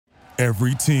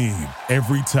Every team,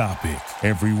 every topic,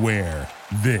 everywhere.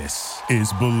 This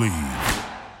is Believe.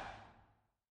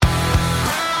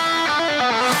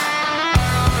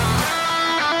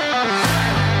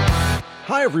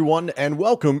 Hi, everyone, and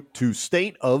welcome to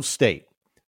State of State.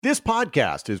 This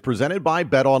podcast is presented by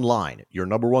BetOnline, your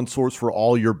number one source for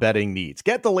all your betting needs.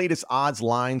 Get the latest odds,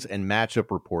 lines, and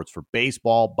matchup reports for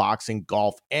baseball, boxing,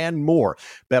 golf, and more.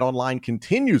 BetOnline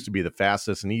continues to be the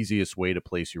fastest and easiest way to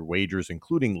place your wagers,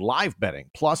 including live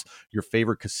betting, plus your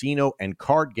favorite casino and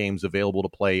card games available to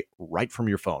play right from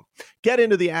your phone. Get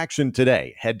into the action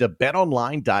today. Head to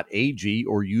betonline.ag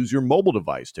or use your mobile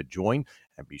device to join,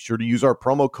 and be sure to use our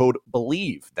promo code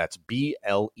BELIEVE, that's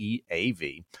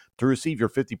BLEAV, to receive your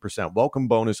 50% welcome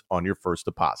bonus on your first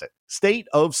deposit. State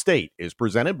of State is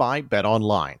presented by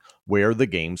BetOnline, where the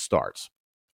game starts.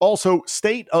 Also,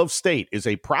 State of State is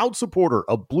a proud supporter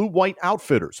of Blue White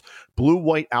Outfitters. Blue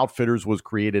White Outfitters was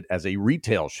created as a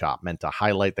retail shop meant to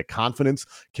highlight the confidence,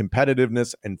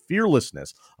 competitiveness, and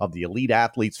fearlessness of the elite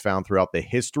athletes found throughout the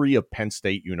history of Penn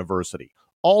State University.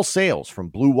 All sales from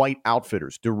Blue White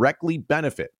Outfitters directly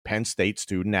benefit Penn State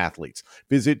student athletes.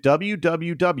 Visit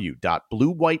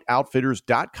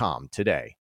www.bluewhiteoutfitters.com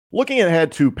today. Looking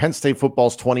ahead to Penn State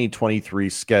football's 2023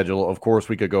 schedule, of course,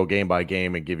 we could go game by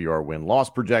game and give you our win-loss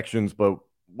projections, but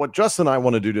what Justin and I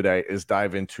want to do today is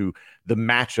dive into the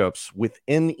matchups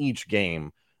within each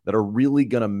game that are really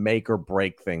going to make or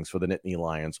break things for the Nittany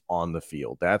Lions on the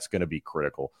field. That's going to be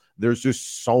critical. There's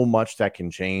just so much that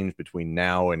can change between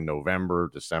now and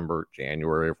November, December,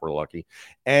 January, if we're lucky.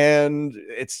 And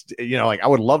it's, I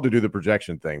would love to do the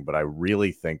projection thing, but I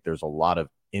really think there's a lot of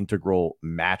integral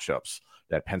matchups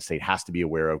that Penn State has to be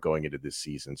aware of going into this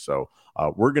season. So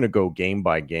we're going to go game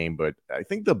by game, but I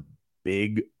think the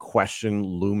big question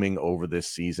looming over this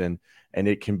season, and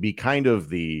it can be kind of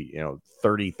the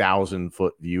 30,000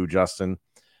 foot view, Justin.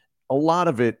 A lot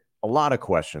of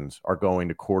questions are going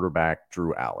to quarterback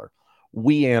Drew Aller.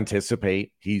 We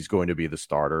anticipate he's going to be the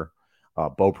starter.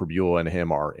 Bo Prabula and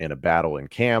him are in a battle in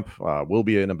camp. Will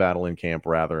be in a battle in camp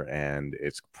rather, and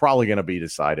it's probably going to be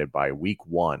decided by week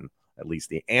one. At least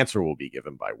the answer will be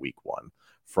given by week one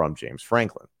from James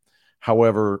Franklin.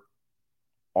 However,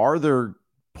 are there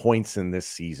points in this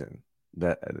season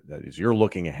that as you're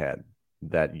looking ahead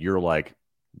that you're like,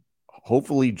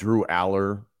 hopefully Drew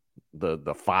Aller, the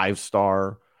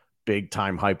 5-star big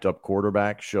time hyped up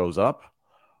quarterback, shows up?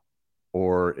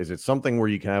 Or is it something where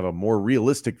you can have a more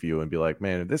realistic view and be like,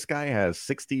 man, this guy has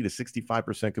 60 to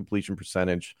 65% completion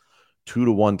percentage,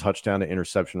 2-to-1 touchdown to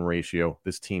interception ratio.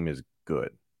 This team is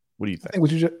good. What do you think?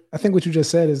 I think what you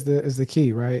just said is the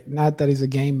key, right? Not that he's a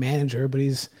game manager, but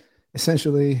he's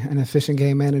essentially an efficient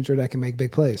game manager that can make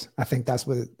big plays. I think that's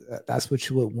what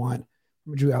you would want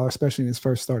from Drew Aller, especially in his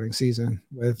first starting season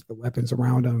with the weapons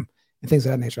around him and things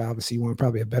of that nature. Obviously, you want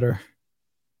probably a better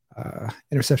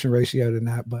interception ratio than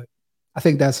that, but I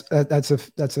think that's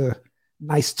a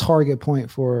nice target point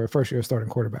for a first-year starting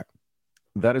quarterback.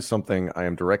 That is something I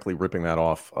am directly ripping that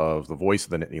off of the voice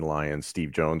of the Nittany Lions,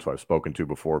 Steve Jones, who I've spoken to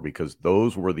before, because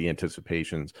those were the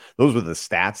anticipations. Those were the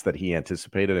stats that he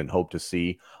anticipated and hoped to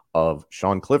see of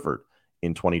Sean Clifford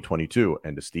in 2022.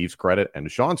 And to Steve's credit and to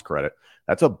Sean's credit,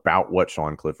 that's about what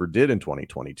Sean Clifford did in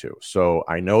 2022. So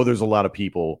I know there's a lot of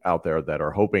people out there that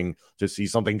are hoping to see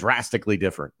something drastically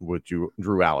different with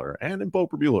Drew Aller and in Bo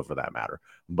Prabula for that matter.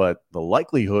 But the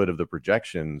likelihood of the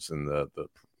projections and the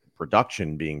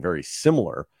production being very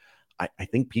similar, I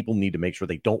think people need to make sure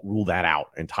they don't rule that out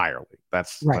entirely.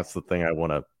 That's right. That's the thing I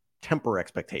want to temper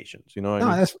expectations. You know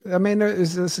what I mean?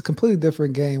 It's a completely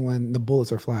different game when the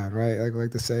bullets are flying, right? Like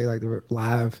to say, like the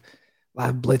live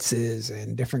blitzes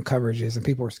and different coverages and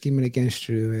people are scheming against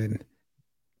you.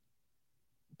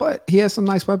 But he has some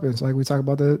nice weapons. Like we talk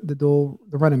about the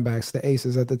running backs, the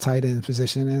aces at the tight end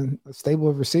position, and a stable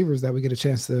of receivers that we get a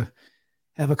chance to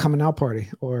have a coming out party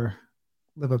or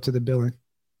live up to the billing.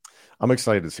 I'm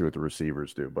excited to see what the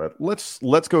receivers do, but let's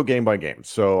go game by game.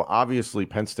 So obviously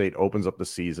Penn State opens up the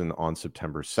season on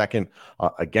September 2nd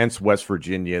against West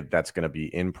Virginia. That's going to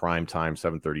be in prime time,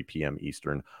 7:30 p.m.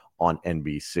 Eastern on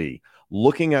NBC.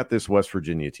 Looking at this West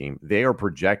Virginia team, they are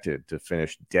projected to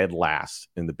finish dead last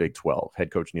in the Big 12.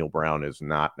 Head coach Neil Brown is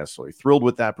not necessarily thrilled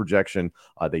with that projection.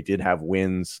 They did have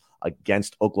wins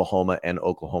against Oklahoma and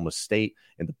Oklahoma State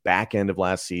in the back end of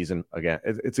last season. Again,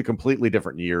 it's a completely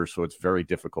different year, so it's very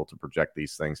difficult to project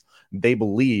these things. They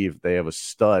believe they have a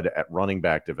stud at running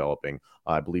back developing.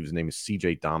 I believe his name is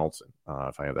C.J. Donaldson.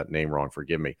 If I have that name wrong,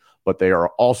 forgive me. But they are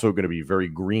also going to be very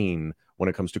green when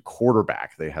it comes to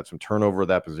quarterback. They had some turnover at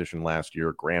that position last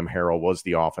year. Graham Harrell was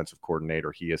the offensive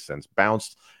coordinator. He has since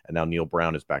bounced, and now Neil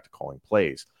Brown is back to calling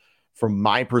plays. From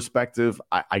my perspective,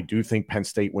 I do think Penn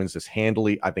State wins this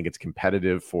handily. I think it's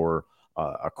competitive for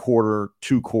a quarter,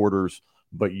 2 quarters,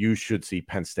 but you should see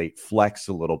Penn State flex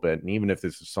a little bit. And even if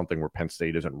this is something where Penn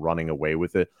State isn't running away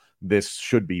with it, this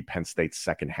should be Penn State's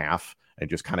second half and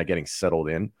just kind of getting settled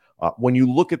in. When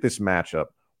you look at this matchup,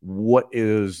 what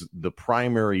is the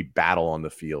primary battle on the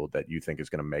field that you think is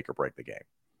going to make or break the game?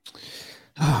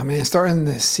 Oh, man, starting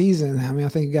the season, I mean, I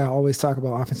think you got to always talk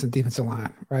about offensive and defensive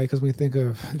line, right? Because when we think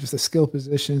of just the skill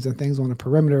positions and things on the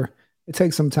perimeter, it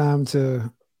takes some time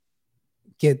to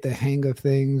get the hang of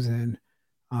things and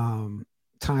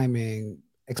timing,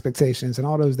 expectations, and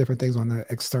all those different things on the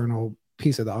external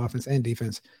piece of the offense and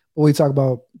defense. But we talk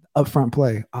about upfront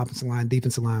play, offensive line,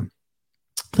 defensive line.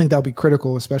 I think that'll be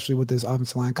critical, especially with this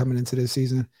offensive line coming into this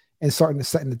season and starting to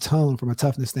set the tone from a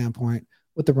toughness standpoint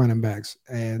with the running backs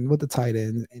and with the tight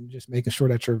end, and just making sure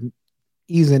that you're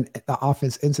easing the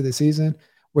offense into the season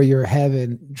where you're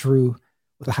having Drew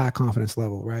with a high confidence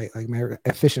level, right? Like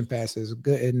efficient passes,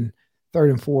 good in 3rd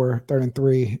and 4, 3rd and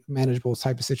 3, manageable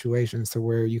type of situations to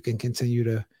where you can continue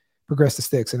to progress the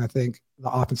sticks. And I think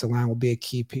the offensive line will be a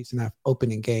key piece in that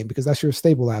opening game because that's your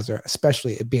stabilizer,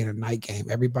 especially it being a night game.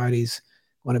 Everybody's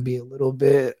going to be a little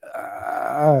bit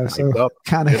so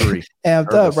kind of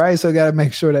amped up, right? So got to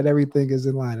make sure that everything is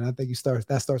in line. And I think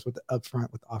that starts with the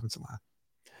upfront with the offensive line.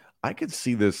 I could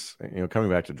see this, coming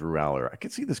back to Drew Aller, I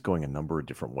could see this going a number of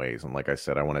different ways. And like I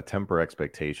said, I want to temper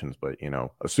expectations, but,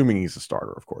 assuming he's a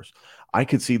starter, of course, I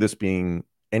could see this being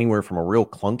anywhere from a real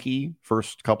clunky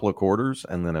first couple of quarters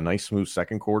and then a nice smooth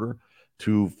second quarter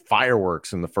to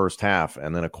fireworks in the first half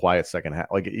and then a quiet second half.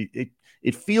 Like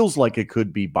it feels like it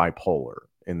could be bipolar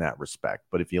in that respect.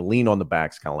 But if you lean on the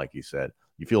backs, kind of like you said,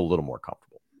 you feel a little more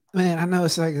comfortable. Man, I know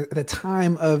it's like the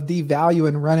time of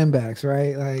devaluing running backs,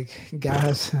 right? Like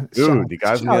guys, the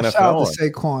guys in the NFL. Shout out to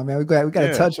Saquon, man. We got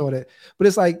to touch on it. But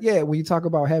it's like, when you talk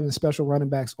about having special running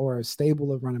backs or a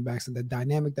stable of running backs and the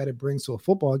dynamic that it brings to a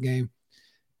football game,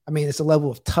 I mean, it's a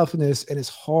level of toughness, and it's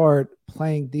hard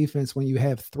playing defense when you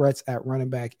have threats at running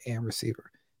back and receiver.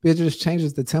 It just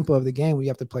changes the tempo of the game when you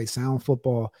have to play sound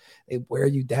football. They wear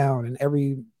you down, and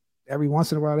every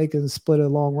once in a while they can split a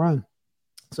long run.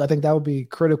 So I think that would be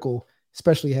critical,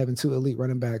 especially having 2 elite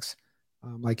running backs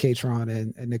like Katron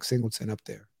and Nick Singleton up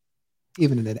there.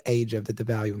 Even in the age of the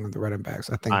devaluing of the running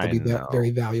backs, I think they'll be very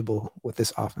valuable with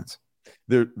this offense.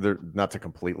 They're not to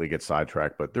completely get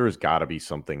sidetracked, but there has got to be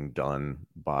something done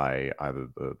by either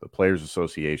the Players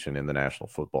Association in the National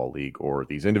Football League or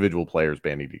these individual players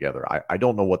banding together. I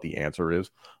don't know what the answer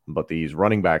is, but these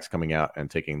running backs coming out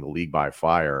and taking the league by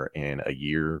fire in a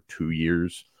year, 2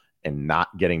 years, and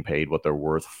not getting paid what they're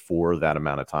worth for that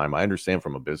amount of time. I understand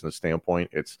from a business standpoint,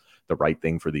 it's the right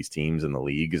thing for these teams in the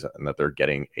leagues and that they're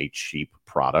getting a cheap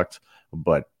product,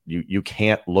 but you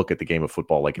can't look at the game of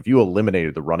football. Like if you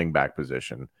eliminated the running back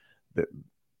position,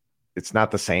 it's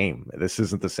not the same. This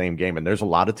isn't the same game. And there's a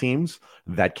lot of teams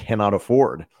that cannot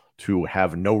afford to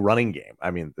have no running game.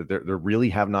 I mean, there really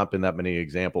have not been that many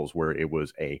examples where it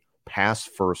was a pass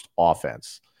first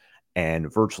offense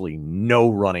and virtually no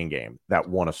running game that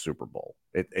won a Super Bowl.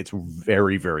 It's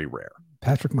very, very rare.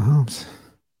 Patrick Mahomes.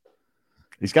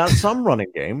 He's got some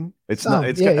running game. He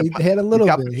had a little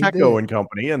bit. Pacheco and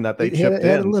company, and that they chipped in. He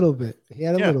had a little bit.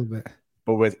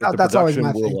 But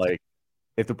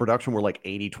if the production were like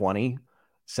 80-20,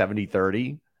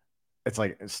 70-30, it's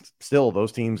like still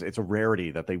those teams, it's a rarity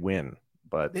that they win.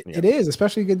 But it is,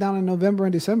 especially get down in November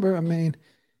and December. I mean,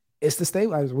 it's the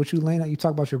stabilizer. What you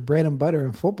talk about your bread and butter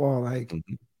in football. Like,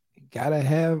 you gotta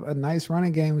have a nice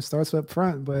running game that starts up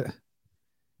front, but it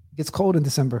gets cold in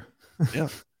December. Yeah.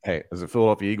 Hey, as a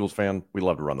Philadelphia Eagles fan, we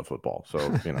love to run the football. So,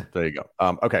 there you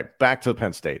go. Okay, back to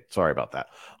Penn State. Sorry about that.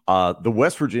 The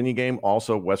West Virginia game,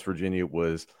 also West Virginia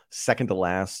was second to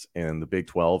last in the Big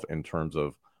 12 in terms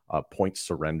of points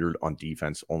surrendered on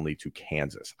defense, only to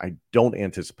Kansas. I don't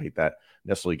anticipate that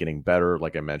necessarily getting better.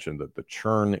 Like I mentioned, the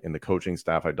churn in the coaching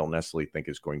staff, I don't necessarily think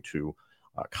is going to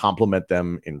complement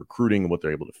them in recruiting and what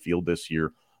they're able to field this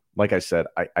year. Like I said,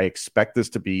 I expect this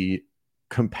to be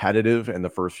competitive in the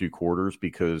first few quarters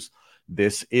because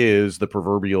this is the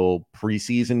proverbial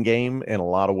preseason game in a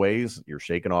lot of ways. You're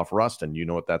shaking off rust and you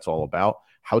know what that's all about.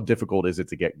 How difficult is it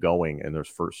to get going in those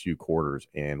first few quarters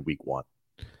in week 1?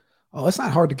 Oh, it's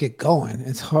not hard to get going.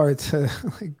 It's hard to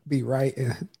be right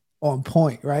and on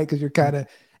point, right? Because you're kind of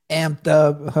amped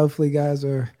up. Hopefully guys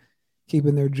are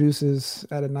keeping their juices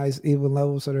at a nice even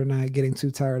level so they're not getting too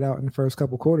tired out in the first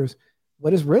couple quarters.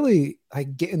 But it's really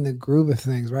like getting the groove of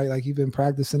things, right? Like you've been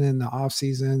practicing in the off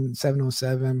season,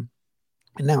 7-on-7,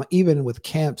 and now even with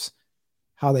camps,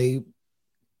 how they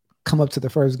come up to the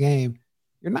first game,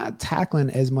 you're not tackling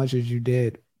as much as you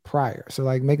did prior. So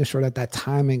like making sure that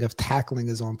timing of tackling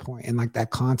is on point and like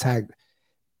that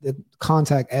the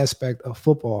contact aspect of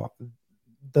football.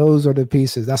 Those are the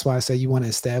pieces. That's why I say you want to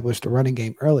establish the running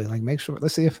game early. Like make sure.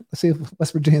 Let's see if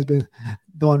West Virginia's been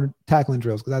doing tackling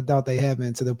drills, because I doubt they have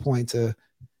been to the point to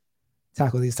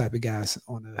tackle these type of guys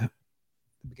on the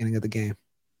beginning of the game.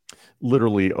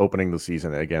 Literally opening the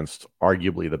season against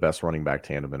arguably the best running back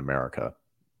tandem in America.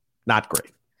 Not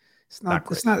great. It's not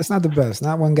the best.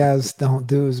 Not when guys don't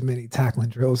do as many tackling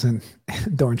drills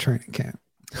during training camp.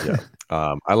 Yeah.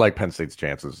 I like Penn State's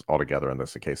chances altogether in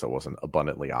this, in case that wasn't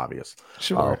abundantly obvious.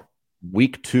 Sure.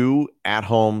 Week 2 at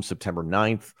home, September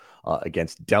 9th,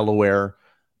 against Delaware.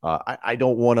 I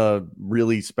don't want to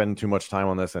really spend too much time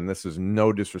on this, and this is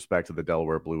no disrespect to the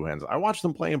Delaware Blue Hens. I watched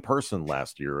them play in person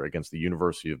last year against the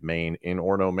University of Maine in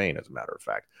Orono, Maine, as a matter of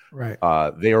fact. Right.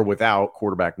 They are without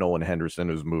quarterback Nolan Henderson,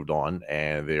 who's moved on,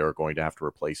 and they are going to have to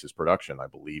replace his production. I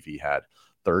believe he had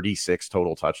 36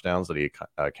 total touchdowns that he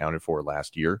accounted for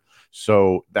last year.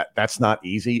 So that's not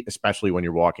easy, especially when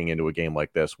you're walking into a game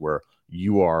like this where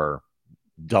you are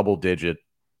double digit,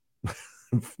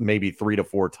 maybe 3 to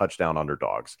 4 touchdown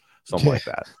underdogs, something like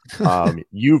that.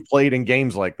 You've played in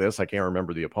games like this. I can't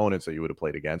remember the opponents that you would have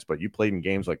played against, but you played in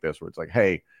games like this where it's like,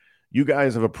 hey, you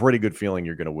guys have a pretty good feeling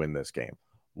you're going to win this game.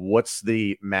 What's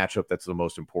the matchup that's the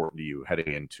most important to you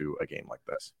heading into a game like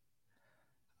this?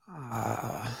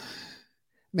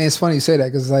 Man, it's funny you say that,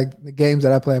 because like the games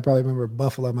that I play, I probably remember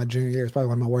Buffalo my junior year. It's probably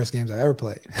one of my worst games I ever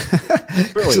played.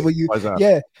 Really? Why is that?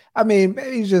 Yeah. I mean,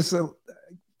 maybe just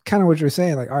kind of what you're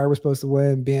saying. Like, all right, we're supposed to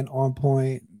win, being on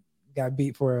point, got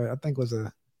beat for, I think it was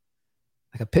a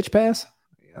pitch pass.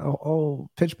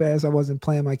 Pitch pass. I wasn't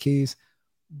playing my keys.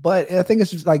 But I think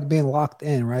it's just like being locked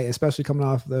in, right? Especially coming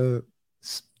off that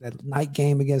night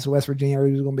game against West Virginia.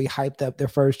 Everybody's going to be hyped up their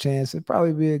first chance. It'd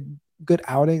probably be a good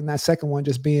outing. And that second one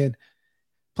just playing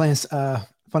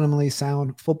fundamentally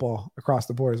sound football across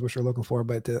the board is what you're looking for.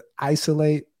 But to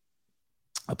isolate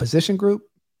a position group,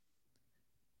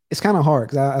 it's kind of hard,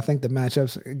 because I think the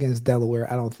matchups against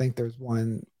Delaware, I don't think there's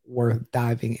one worth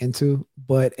diving into.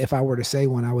 But if I were to say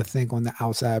one, I would think on the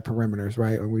outside perimeters,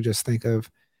 right? Or we just think of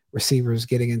receivers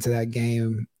getting into that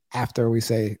game after we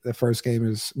say the first game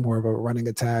is more of a running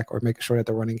attack, or making sure that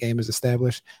the running game is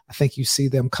established. I think you see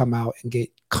them come out and get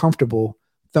comfortable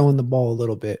throwing the ball a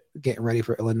little bit, getting ready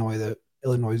for Illinois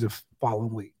the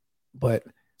following week. But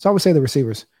so I would say the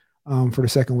receivers for the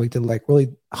second week to like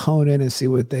really hone in and see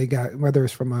what they got, whether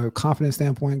it's from a confidence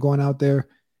standpoint going out there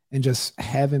and just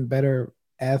having better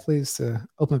athletes to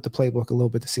open up the playbook a little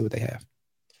bit to see what they have.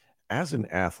 As an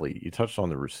athlete, you touched on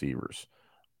the receivers.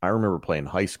 I remember playing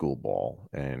high school ball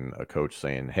and a coach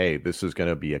saying, hey, this is going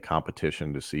to be a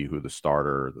competition to see who the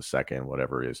starter, the second,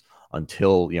 whatever is,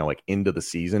 until, like into the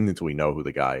season, until we know who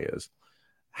the guy is.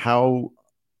 How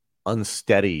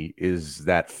unsteady is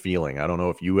that feeling? I don't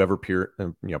know if you ever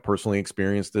personally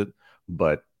experienced it,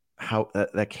 but how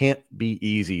that can't be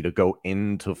easy to go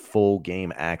into full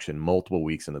game action multiple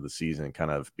weeks into the season and kind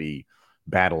of be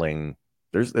battling.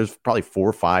 There's probably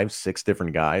 4, 5, 6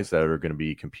 different guys that are going to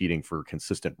be competing for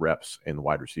consistent reps in the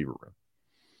wide receiver room.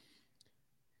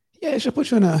 Yeah, it should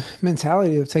put you in a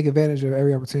mentality of take advantage of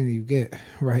every opportunity you get,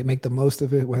 right? Make the most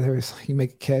of it, whether it's you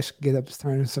make a catch, get up,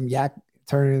 turning some yak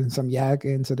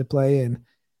into the play. And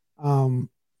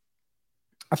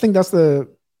I think that's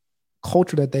the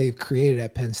culture that they've created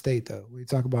at Penn State, though. We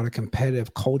talk about a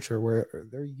competitive culture where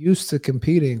they're used to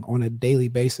competing on a daily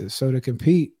basis. So to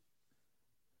compete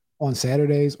on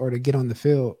Saturdays or to get on the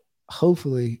field,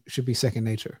 hopefully should be second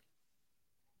nature.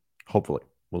 Hopefully.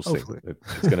 We'll see.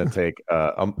 It's going to take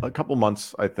a couple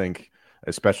months, I think,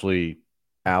 especially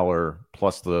Aller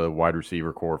plus the wide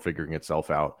receiver core figuring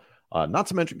itself out. Not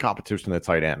to mention competition at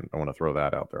tight end. I want to throw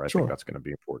that out there. I think that's going to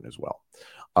be important as well.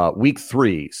 Week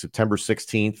 3, September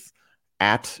 16th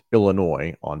at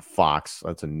Illinois on Fox.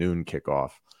 That's a noon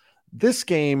kickoff. This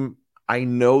game, I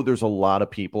know there's a lot of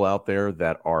people out there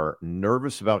that are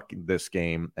nervous about this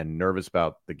game and nervous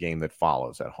about the game that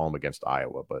follows at home against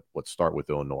Iowa. But let's start with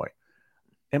Illinois.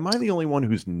 Am I the only one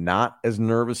who's not as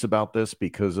nervous about this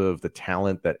because of the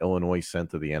talent that Illinois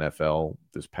sent to the NFL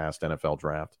this past NFL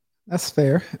draft? That's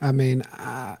fair. I mean,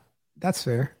 that's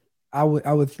fair. I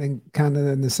would think kind of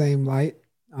in the same light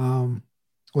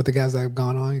with the guys that have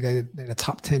gone on. They had a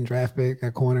top 10 draft pick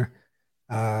at corner.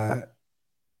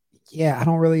 Yeah, I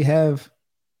don't really have.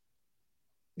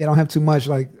 They don't have too much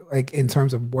like in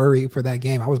terms of worry for that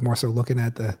game. I was more so looking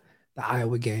at the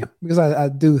Iowa game because I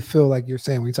do feel like you're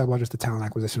saying when you talk about just the talent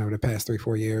acquisition over the past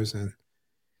 3-4 years, and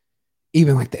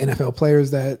even like the NFL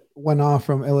players that went off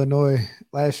from Illinois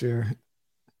last year,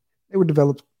 they were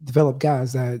developed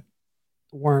guys that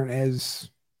weren't as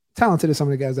talented as some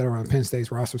of the guys that are on Penn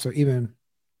State's roster. So even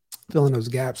filling those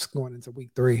gaps going into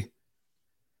week 3,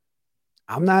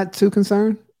 I'm not too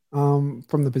concerned. From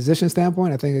the position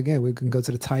standpoint, I think again we can go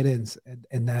to the tight ends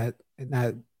in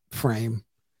that frame,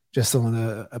 just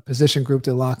on a position group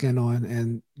to lock in on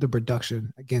and the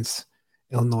production against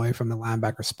Illinois from the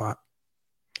linebacker spot.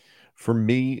 For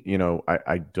me,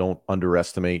 I don't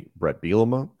underestimate Brett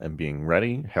Bielema and being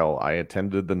ready. Hell, I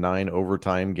attended the 9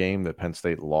 overtime game that Penn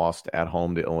State lost at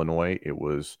home to Illinois. It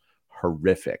was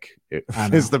horrific. It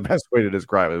is the best way to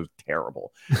describe it. It was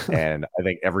terrible. And I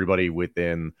think everybody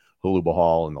within Huluba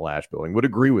Hall and the Lash building would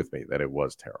agree with me that it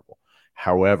was terrible.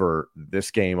 However,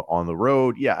 this game on the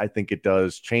road, yeah, I think it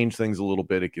does change things a little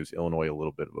bit. It gives Illinois a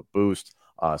little bit of a boost.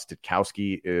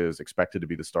 Stidkowski is expected to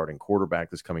be the starting quarterback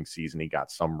this coming season. He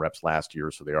got some reps last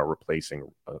year, so they are replacing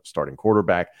a starting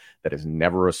quarterback. That is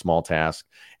never a small task.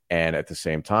 And at the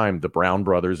same time, the Brown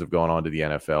brothers have gone on to the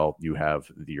NFL. You have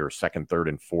your second, third,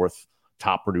 and fourth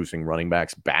top producing running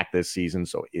backs back this season.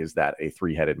 So is that a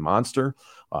 3-headed monster?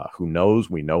 Who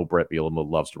knows? We know Brett Bielema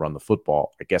loves to run the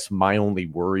football. I guess my only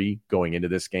worry going into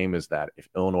this game is that if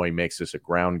Illinois makes this a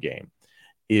ground game,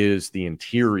 is the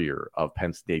interior of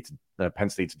Penn State's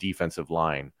defensive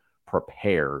line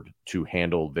prepared to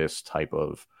handle this type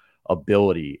of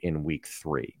ability in week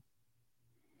 3?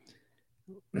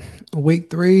 Week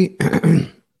 3,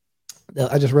 I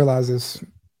just realized this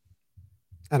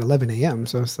at 11 a.m.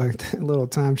 So it's like a little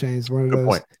time change. One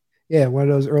of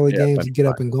those early games you get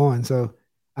up and going. So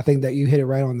I think that you hit it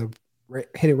right on the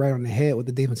head with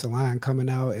the defensive line coming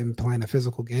out and playing a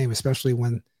physical game, especially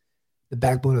when the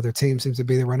backbone of their team seems to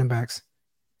be the running backs.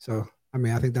 So, I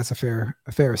mean, I think that's a fair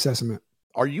assessment.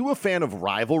 Are you a fan of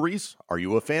rivalries? Are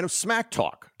you a fan of smack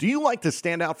talk? Do you like to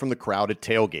stand out from the crowd at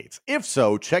tailgates? If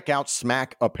so, check out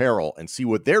Smack Apparel and see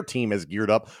what their team has geared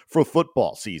up for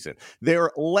football season.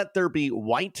 Their Let There Be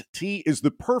White tee is the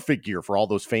perfect gear for all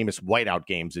those famous whiteout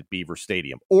games at Beaver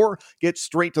Stadium. Or get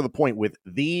straight to the point with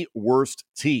the worst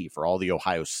tee for all the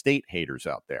Ohio State haters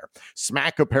out there.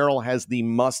 Smack Apparel has the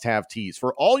must-have tees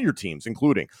for all your teams,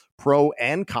 including pro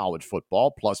and college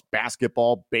football, plus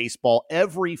basketball, baseball.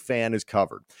 Every fan is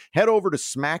covered. Head over to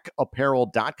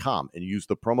smackapparel.com and use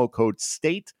the promo code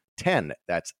STATE10,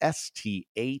 that's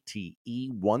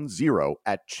STATE10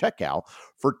 at checkout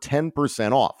for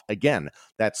 10% off. Again,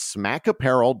 that's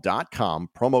smackapparel.com,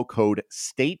 promo code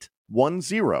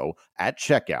STATE10 at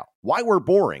checkout. Why wear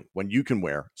boring when you can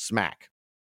wear Smack?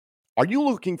 Are you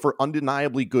looking for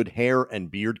undeniably good hair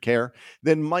and beard care?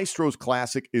 Then Maestro's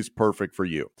Classic is perfect for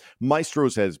you.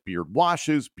 Maestro's has beard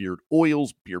washes, beard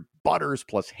oils, beard butters,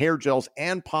 plus hair gels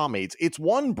and pomades. It's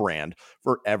one brand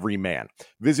for every man.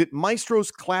 Visit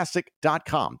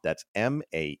maestrosclassic.com. That's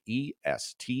MAESTROS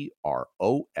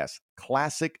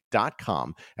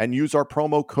classic.com and use our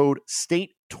promo code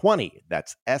STATE20.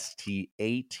 That's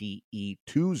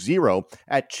STATE20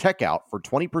 at checkout for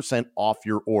 20% off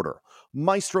your order.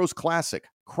 Maestro's Classic,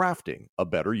 crafting a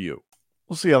better you.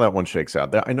 We'll see how that one shakes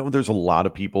out. I know there's a lot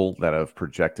of people that have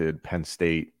projected Penn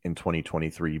State in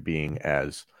 2023 being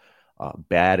as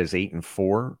bad as 8-4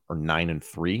 or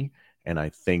 9-3, and I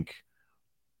think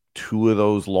 2 of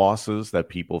those losses that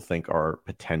people think are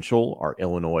potential are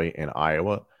Illinois and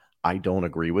Iowa. I don't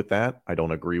agree with that. I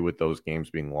don't agree with those games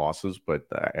being losses, but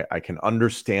I can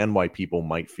understand why people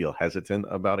might feel hesitant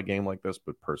about a game like this.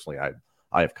 But personally,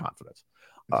 I have confidence.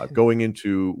 Going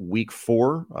into week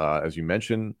 4, as you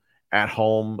mentioned, at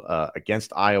home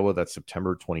against Iowa, that's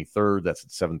September 23rd. That's at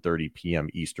 7:30 p.m.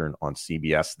 Eastern on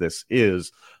CBS. This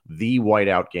is the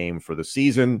whiteout game for the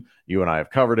season. You and I have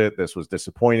covered it. This was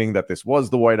disappointing that this was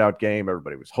the whiteout game.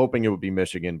 Everybody was hoping it would be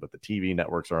Michigan, but the TV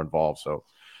networks are involved. So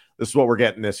this is what we're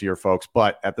getting this year, folks.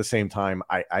 But at the same time,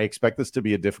 I expect this to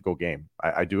be a difficult game.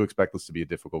 I do expect this to be a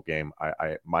difficult game.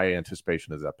 My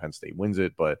anticipation is that Penn State wins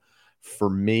it. But for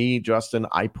me, Justin,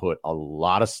 I put a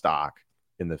lot of stock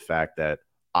in the fact that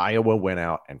Iowa went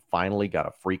out and finally got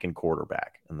a freaking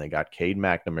quarterback. And they got Cade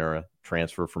McNamara,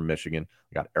 transfer from Michigan.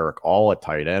 They got Eric All at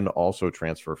tight end, also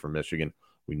transfer from Michigan.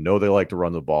 We know they like to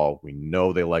run the ball. We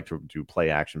know they like to do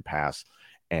play action pass.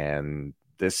 And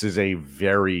this is a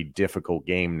very difficult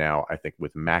game now, I think,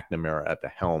 with McNamara at the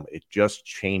helm. It just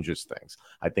changes things.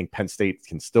 I think Penn State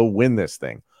can still win this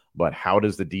thing, but how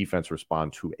does the defense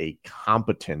respond to a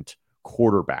competent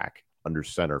quarterback under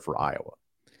center for Iowa?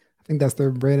 I think that's their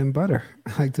bread and butter.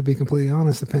 Like, to be completely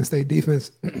honest, the Penn State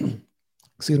defense,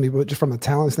 excuse me, but just from a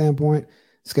talent standpoint,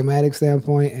 schematic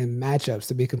standpoint, and matchups,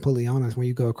 to be completely honest, when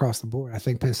you go across the board, I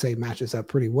think Penn State matches up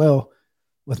pretty well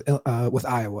with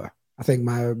Iowa. I think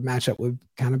my matchup would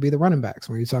kind of be the running backs.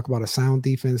 When you talk about a sound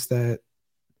defense that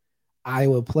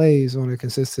Iowa plays on a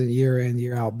consistent year in,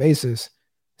 year out basis,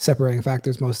 separating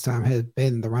factors most of the time has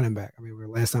been the running back. I mean,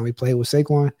 last time we played with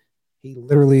Saquon, he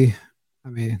literally, I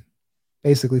mean,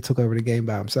 basically took over the game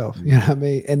by himself. You know what I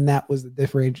mean? And that was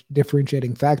the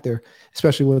differentiating factor,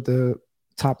 especially with the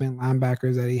top end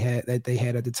linebackers that they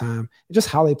had at the time, and just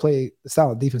how they play, the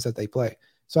style of defense that they play.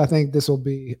 So I think this will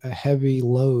be a heavy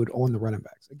load on the running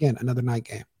backs. Again, another night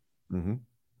game. Mm-hmm.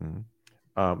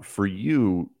 Mm-hmm. For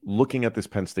you, looking at this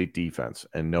Penn State defense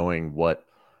and knowing what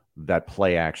that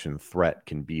play action threat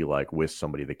can be like with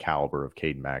somebody the caliber of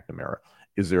Caden McNamara,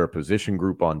 is there a position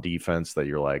group on defense that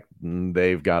you're like,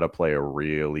 they've got to play a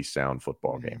really sound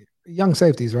football game? Young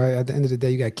safeties, right? At the end of the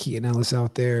day, you got Keaton Ellis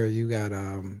out there. You got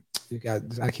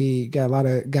Zaki. You got a lot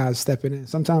of guys stepping in.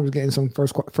 Sometimes getting some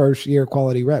first year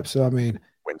quality reps. So I mean,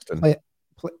 Winston.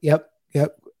 Yep.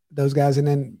 Those guys, and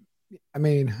then I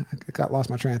mean, I lost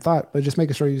my train of thought, but just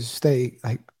making sure you stay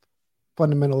like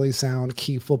fundamentally sound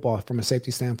key football from a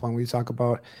safety standpoint. When you talk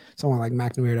about someone like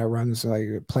McNamara that runs like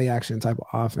a play action type of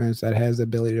offense that has the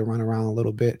ability to run around a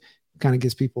little bit, kind of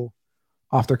gets people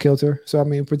off their kilter. So, I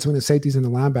mean, between the safeties and the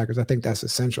linebackers, I think that's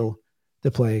essential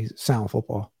to play sound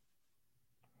football.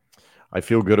 I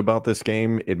feel good about this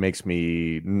game. It makes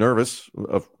me nervous.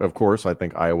 Of course, I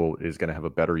think Iowa is going to have a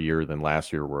better year than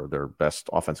last year where their best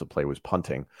offensive play was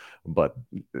punting. But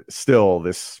still,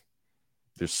 there's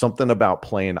something about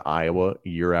playing Iowa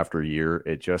year after year.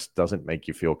 It just doesn't make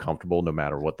you feel comfortable no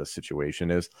matter what the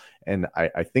situation is. And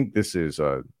I think this is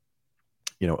a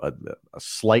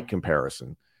slight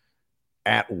comparison.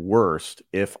 At worst,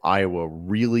 if Iowa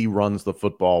really runs the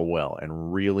football well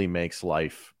and really makes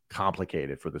life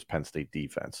complicated for this Penn State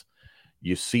defense,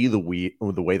 you see the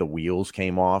way the wheels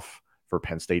came off for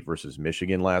Penn State versus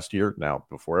Michigan last year. Now,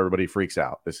 before everybody freaks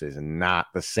out, this is not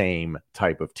the same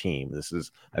type of team. This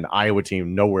is an Iowa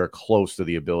team nowhere close to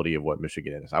the ability of what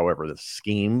Michigan is. However, the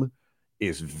scheme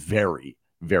is very,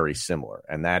 very similar,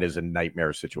 and that is a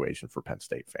nightmare situation for Penn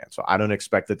State fans. So I don't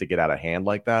expect it to get out of hand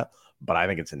like that, but I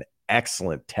think it's an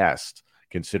excellent test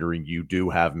considering you do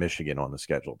have Michigan on the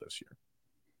schedule this year.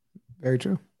 Very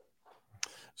true.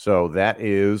 So that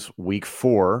is week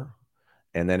 4,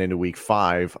 and then into week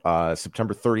 5,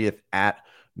 September 30th at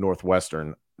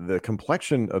Northwestern. The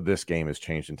complexion of this game has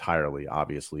changed entirely,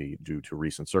 obviously, due to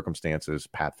recent circumstances.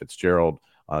 Pat Fitzgerald,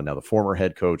 now the former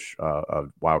head coach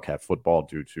of Wildcat football,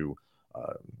 due to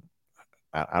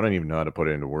I don't even know how to put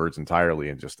it into words entirely,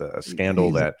 and just a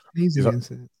scandal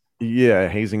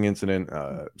hazing incident,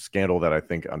 scandal that I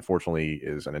think unfortunately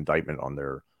is an indictment on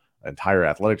their entire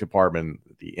athletic department,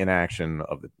 the inaction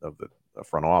of the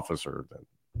front office or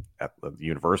at the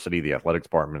university, the athletic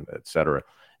department, et cetera.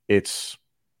 It's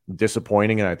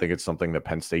disappointing, and I think it's something that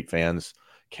Penn State fans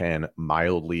can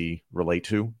mildly relate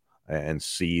to and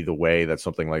see the way that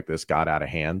something like this got out of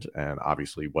hand. And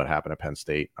obviously what happened at Penn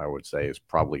State, I would say, is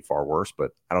probably far worse,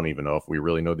 but I don't even know if we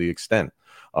really know the extent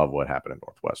of what happened at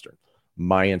Northwestern.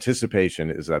 My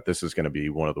anticipation is that this is going to be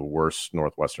one of the worst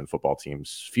Northwestern football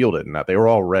teams fielded, and that they were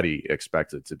already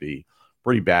expected to be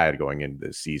pretty bad going into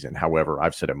this season. However,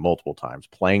 I've said it multiple times,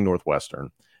 playing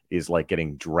Northwestern is like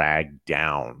getting dragged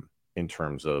down in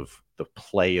terms of the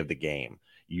play of the game.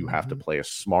 You have to play a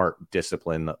smart,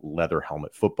 disciplined, leather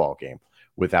helmet football game.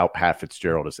 Without Pat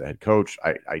Fitzgerald as the head coach,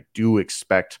 I do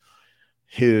expect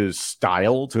his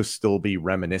style to still be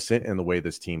reminiscent in the way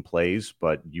this team plays,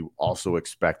 but you also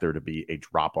expect there to be a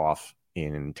drop-off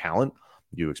in talent.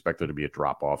 You expect there to be a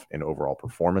drop-off in overall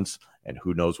performance, and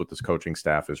who knows what this coaching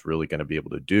staff is really going to be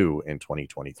able to do in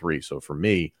 2023. So for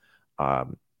me, I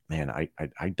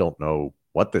don't know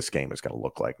what this game is going to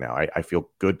look like now. I feel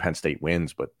good Penn State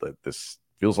wins, but this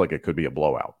feels like it could be a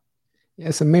blowout. Yeah,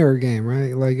 it's a mirror game,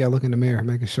 right? Like you got to look in the mirror,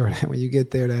 making sure that when you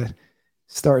get there, that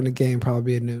starting the game probably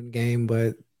be a noon game,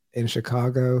 but in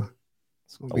Chicago,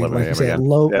 it's going to be, like you said,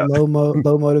 low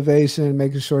motivation,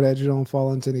 making sure that you don't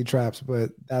fall into any traps.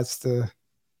 But that's the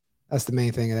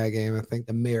main thing of that game. I think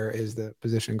the mirror is the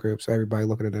position group, so everybody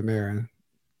looking in the mirror and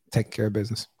taking care of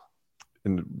business.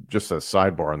 And just a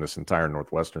sidebar on this entire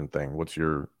Northwestern thing, what's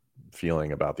your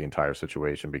feeling about the entire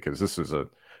situation? Because this is a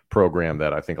program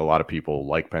that I think a lot of people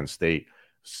like Penn State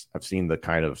have seen the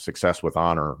kind of success with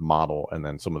honor model, and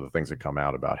then some of the things that come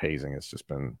out about hazing, it's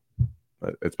been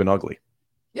ugly.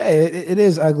 Yeah, it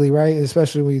is ugly, right?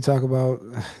 Especially when you talk about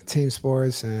team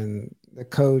sports and the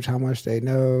coach, how much they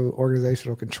know,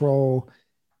 organizational control.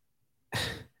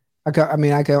 I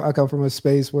come from a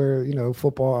space where,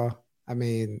 football,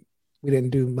 we didn't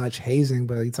do much hazing,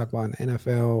 but you talk about an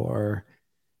NFL or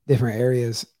different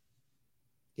areas.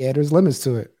 Yeah, there's limits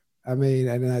to it.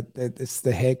 It's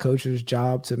the head coach's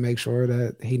job to make sure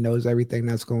that he knows everything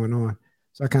that's going on.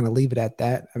 So I kind of leave it at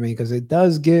that. Because it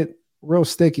does get real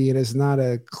sticky and it's not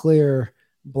a clear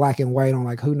black and white on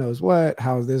like who knows what,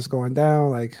 how is this going down,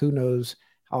 like who knows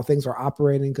how things are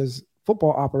operating, because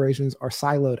football operations are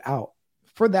siloed out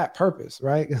for that purpose,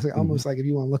 right? It's like, almost like if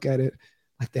you want to look at it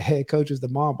like the head coach is the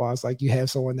mob boss, like you have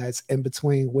someone that's in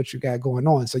between what you got going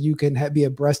on, so you can be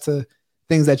abreast to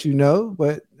things that you know.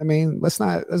 But I mean, let's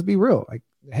be real. Like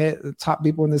the top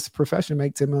people in this profession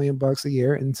make $10 million a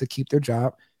year, and to keep their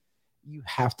job, you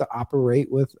have to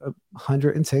operate with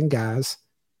 110 guys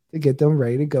to get them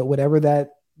ready to go. Whatever the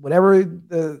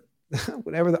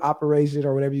whatever the operation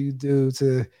or whatever you do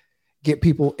to get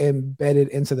people embedded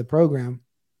into the program.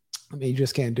 I mean, you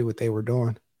just can't do what they were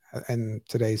doing in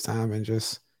today's time and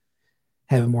just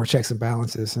having more checks and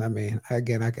balances. I mean,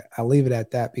 again, I leave it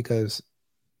at that, because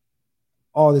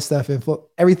all this stuff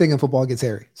everything in football gets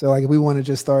hairy. So like if we want to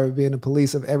just start being the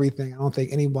police of everything, I don't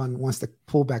think anyone wants to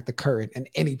pull back the curtain in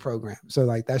any program. So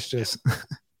like that's just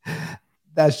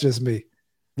that's just me.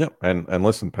 Yep. And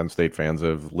listen, Penn State fans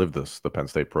have lived this. The Penn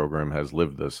State program has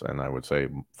lived this, and I would say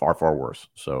far, far worse.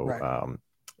 So right.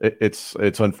 It's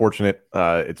unfortunate.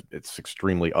 It's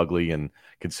extremely ugly, and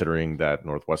considering that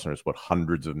Northwestern has put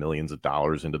hundreds of millions of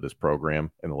dollars into this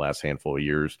program in the last handful of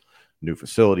years, new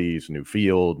facilities, new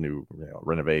field, new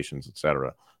renovations,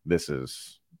 etc. This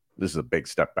is a big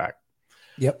step back.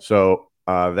 Yep. So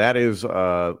that is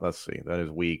let's see, that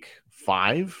is week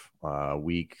 5.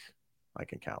 I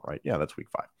can count, right? Yeah, that's week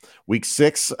 5. Week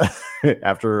 6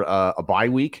 after a bye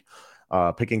week.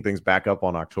 Picking things back up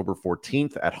on October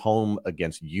 14th at home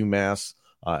against UMass.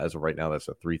 As of right now, that's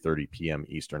a 3:30 p.m.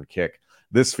 Eastern kick.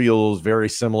 This feels very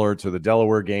similar to the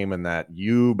Delaware game in that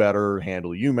you better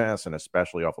handle UMass, and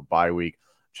especially off a bye week.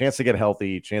 Chance to get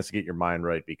healthy, chance to get your mind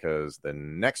right, because the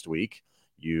next week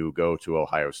you go to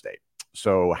Ohio State.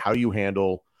 So how you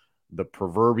handle the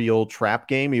proverbial trap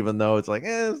game, even though it's like,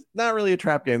 it's not really a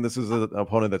trap game. This is an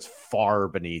opponent that's far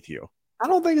beneath you. I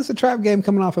don't think it's a trap game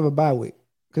coming off of a bye week,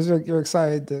 because you're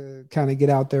excited to kind of get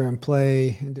out there and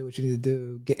play and do what you need to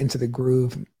do, get into the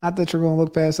groove. Not that you're going to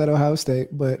look past that Ohio State,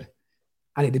 but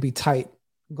I need to be tight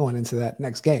going into that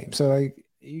next game. So you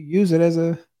use it as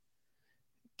a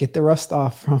get the rust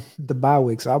off from the bye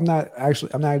week. So I'm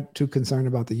not too concerned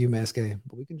about the UMass game,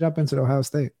 but we can jump into the Ohio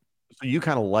State. So you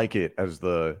kind of like it as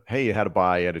hey, you had a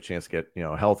bye, you had a chance to get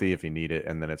healthy if you need it,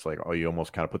 and then it's like, oh, you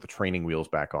almost kind of put the training wheels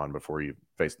back on before you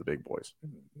face the big boys.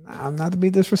 I'm not to be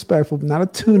disrespectful, not a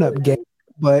tune-up game,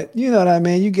 but you know what I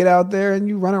mean. You get out there and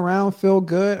you run around, feel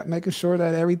good, making sure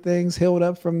that everything's healed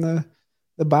up from the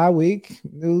bye week.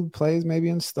 New plays maybe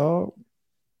installed.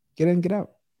 Get in, get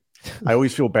out. I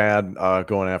always feel bad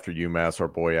going after UMass. Our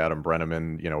boy Adam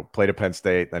Brenneman, played at Penn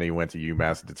State, then he went to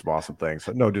UMass and did some awesome things.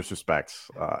 So no disrespect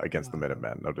against the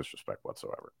Minutemen, no disrespect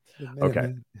whatsoever.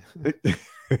 Okay.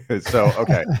 So,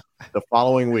 the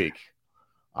following week,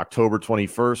 October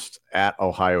 21st at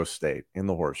Ohio State in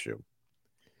the Horseshoe.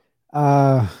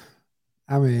 I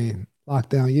mean,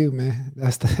 lockdown you, man.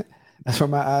 That's where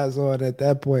my eyes on at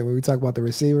that point when we talk about the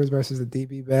receivers versus the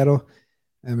DB battle.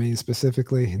 I mean,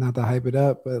 specifically, not to hype it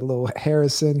up, but a little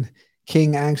Harrison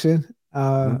King action.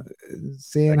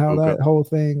 Seeing how that whole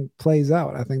thing plays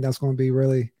out, I think that's going to be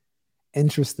really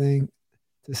interesting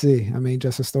to see. I mean,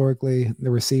 just historically, the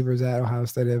receivers at Ohio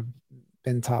State have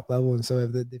been top level, and so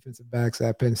have the defensive backs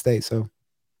at Penn State. So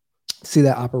see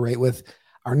that operate with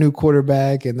our new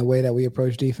quarterback and the way that we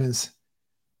approach defense.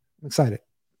 I'm excited.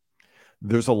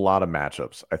 There's a lot of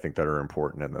matchups, I think, that are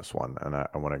important in this one, and I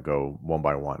want to go one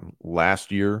by one.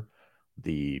 Last year,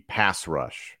 the pass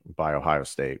rush by Ohio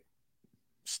State,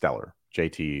 stellar.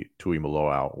 JT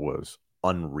Tuimoloau was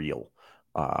unreal.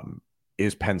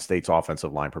 Is Penn State's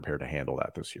offensive line prepared to handle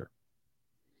that this year?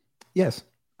 Yes.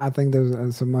 I think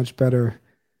there's a much better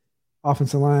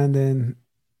offensive line than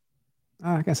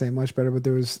I can't say much better, but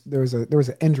there was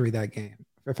an injury that game,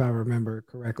 if I remember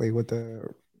correctly,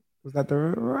 was that the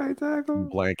right tackle?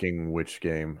 Blanking which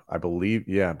game? I believe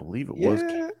it was.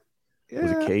 Yeah.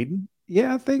 Was it Caden?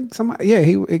 Yeah, I think somebody. Yeah,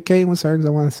 Caden was hurt. I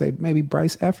want to say maybe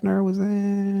Bryce Effner was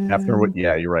in.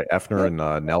 Yeah, you're right. Effner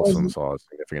and Nelson saw a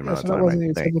significant amount of time. That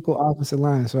wasn't a typical offensive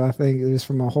line. So I think it was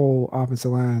from a whole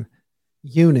offensive line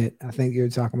unit. I think you're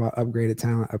talking about upgraded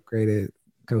talent, upgraded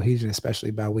cohesion, especially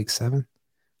by week 7.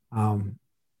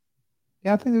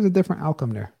 Yeah, I think there's a different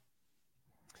outcome there.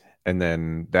 And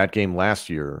then that game last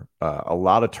year, a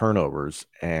lot of turnovers.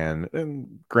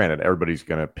 And granted, everybody's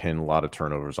going to pin a lot of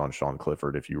turnovers on Sean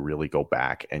Clifford. If you really go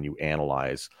back and you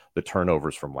analyze the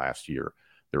turnovers from last year,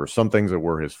 there were some things that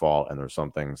were his fault, and there were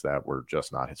some things that were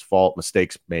just not his fault.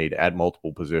 Mistakes made at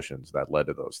multiple positions that led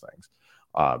to those things.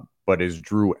 But is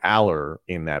Drew Aller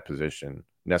in that position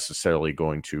necessarily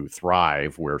going to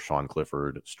thrive where Sean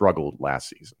Clifford struggled last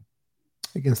season?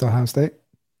 Against Ohio State?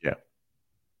 Yeah.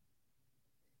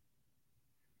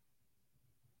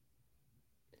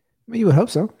 I mean, you would hope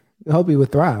so. You hope he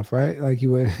would thrive, right? Like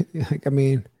you would. Like, I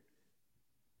mean,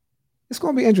 it's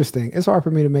going to be interesting. It's hard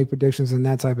for me to make predictions in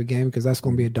that type of game because that's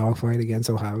going to be a dogfight against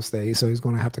Ohio State. So he's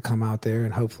going to have to come out there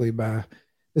and hopefully by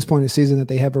this point in the season that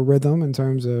they have a rhythm in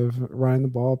terms of running the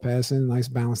ball, passing, nice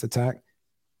balanced attack.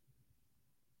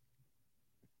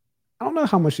 I don't know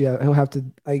how much he'll have to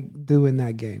like do in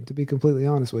that game. To be completely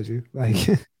honest with you, like,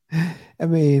 I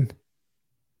mean,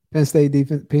 Penn State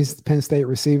defense, Penn State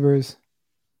receivers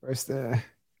versus the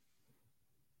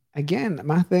again,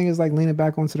 my thing is like leaning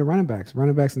back onto the running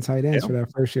backs and tight ends Yeah. for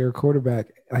that first year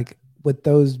quarterback. Like with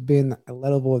those being a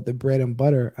level of the bread and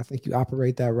butter, I think you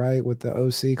operate that right with the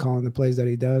OC calling the plays that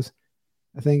he does.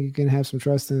 I think you can have some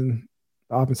trust in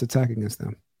the offensive attack against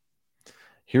them.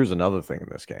 Here's another thing in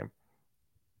this game.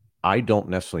 I don't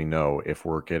necessarily know if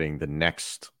we're getting the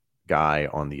next guy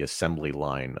on the assembly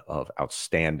line of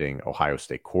outstanding Ohio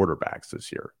State quarterbacks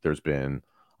this year. There's been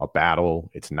a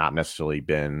battle. It's not necessarily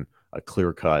been a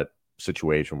clear-cut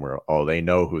situation where, oh, they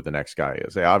know who the next guy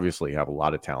is. They obviously have a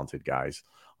lot of talented guys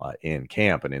in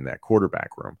camp and in that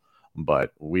quarterback room.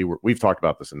 But we've talked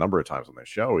about this a number of times on this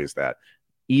show, is that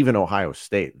even Ohio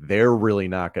State, they're really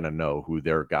not going to know who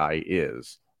their guy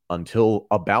is until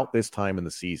about this time in the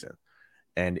season.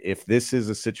 And if this is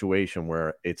a situation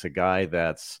where it's a guy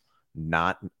that's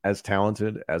not as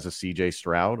talented as a CJ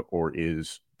Stroud or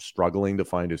is struggling to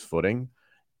find his footing,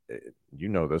 you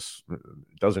know this.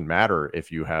 It doesn't matter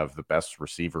if you have the best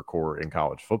receiver core in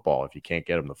college football. If you can't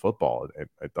get him the football,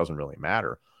 it doesn't really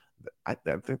matter. I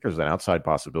think there's an outside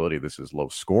possibility this is low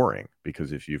scoring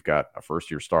because if you've got a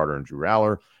first-year starter in Drew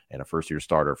Aller and a first-year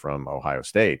starter from Ohio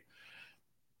State,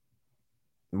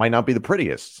 it might not be the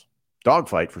prettiest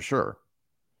dogfight for sure.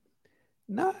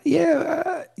 No,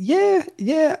 yeah.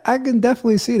 I can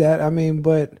definitely see that. I mean,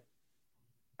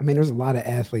 there's a lot of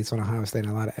athletes on Ohio State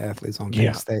and a lot of athletes on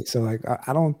Penn State. So, like,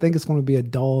 I don't think it's going to be a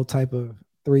dull type of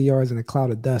 3 yards in a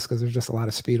cloud of dust because there's just a lot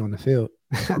of speed on the field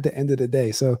at the end of the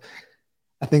day. So,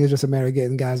 I think it's just a matter of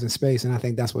getting guys in space, and I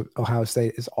think that's what Ohio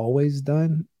State has always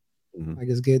done. I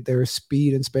guess get their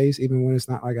speed and space, even when it's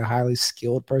not like a highly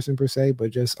skilled person per se, but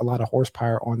just a lot of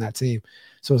horsepower on that team.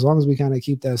 So as long as we kind of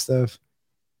keep that stuff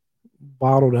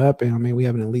bottled up, and I mean, we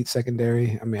have an elite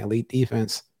secondary, elite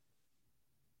defense.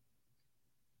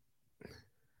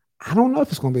 I don't know if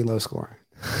it's going to be low scoring.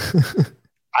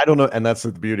 I don't know. And that's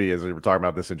the beauty is we were talking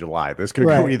about this in July. This could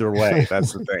go either way.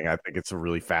 That's the thing. I think it's a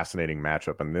really fascinating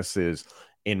matchup. And this is,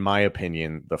 in my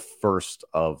opinion, the first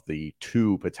of the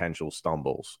two potential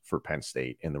stumbles for Penn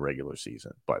State in the regular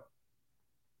season. But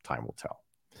time will tell.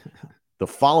 The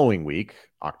following week,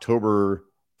 October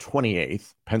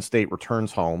 28th, Penn State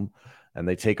returns home and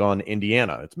they take on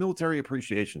Indiana. It's Military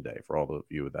Appreciation Day for all of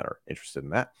you that are interested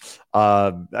in that.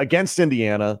 Against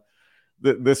Indiana.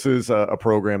 This is a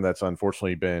program that's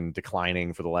unfortunately been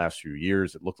declining for the last few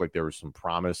years. It looked like there was some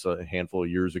promise a handful of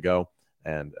years ago,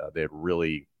 and they had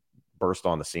really burst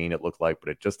on the scene, it looked like, but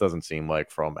it just doesn't seem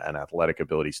like from an athletic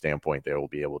ability standpoint, they will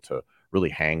be able to really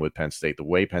hang with Penn State. The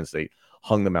way Penn State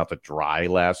hung them out to dry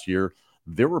last year,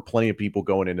 there were plenty of people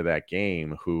going into that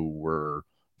game who were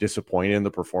disappointed in the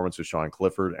performance of Sean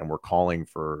Clifford and were calling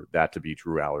for that to be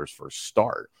Drew Aller's first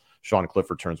start. Sean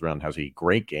Clifford turns around and has a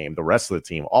great game. The rest of the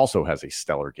team also has a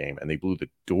stellar game, and they blew the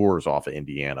doors off of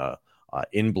Indiana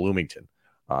in Bloomington.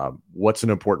 What's an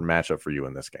important matchup for you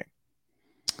in this game?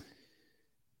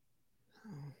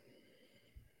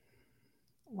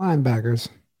 Linebackers.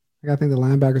 I think the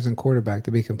linebackers and quarterback,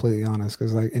 to be completely honest,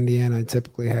 because like Indiana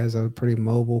typically has a pretty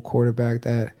mobile quarterback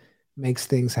that makes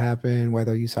things happen,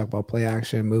 whether you talk about play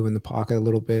action, moving the pocket a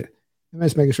little bit, and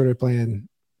just making sure they're playing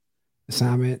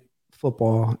assignment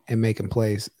football and making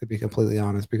plays, to be completely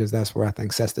honest, because that's where I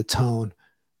think sets the tone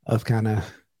of kind of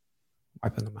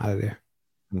wiping them out of there.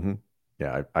 Mm-hmm.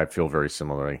 Yeah, I feel very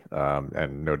similarly.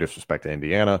 And no disrespect to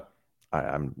Indiana,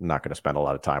 I'm not going to spend a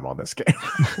lot of time on this game.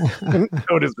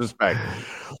 No disrespect.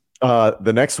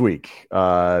 The next week,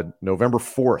 November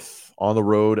 4th, on the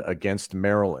road against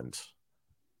Maryland.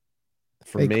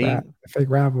 For fake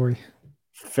rivalry.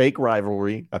 Fake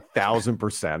rivalry,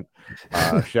 1,000%.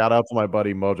 Shout out to my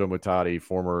buddy Mojo Mutati,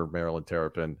 former Maryland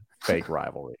Terrapin. Fake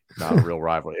rivalry, not a real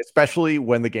rivalry. Especially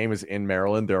when the game is in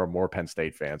Maryland, there are more Penn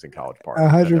State fans in College Park.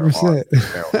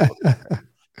 100%.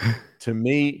 To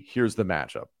me, here's the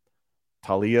matchup: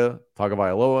 Taulia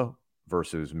Tagovailoa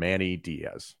versus Manny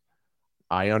Diaz.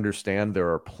 I understand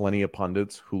there are plenty of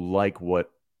pundits who like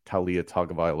what Taulia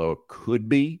Tagovailoa could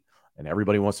be, and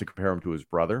everybody wants to compare him to his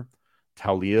brother.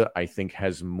 Taulia, I think,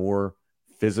 has more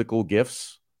physical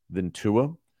gifts than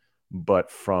Tua,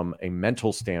 but from a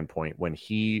mental standpoint, when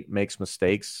he makes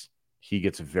mistakes, he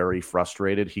gets very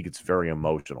frustrated. He gets very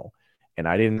emotional. And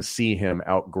I didn't see him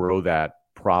outgrow that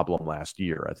problem last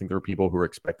year. I think there are people who are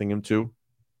expecting him to.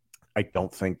 I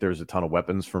don't think there's a ton of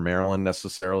weapons for Maryland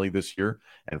necessarily this year.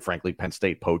 And frankly, Penn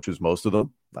State poaches most of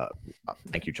them.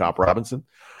 Thank you, Chop Robinson.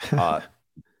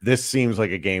 This seems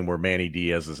like a game where Manny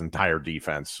Diaz's entire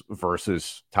defense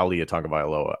versus Taulia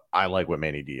Tagovailoa. I like what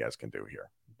Manny Diaz can do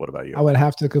here. What about you? I would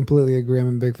have to completely agree. I'm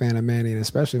a big fan of Manny, and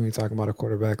especially when you're talking about a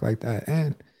quarterback like that.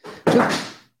 And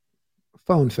just,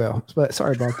 phone fell, but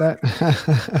sorry about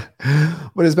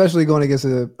that. But especially going against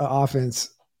an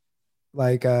offense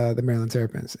like the Maryland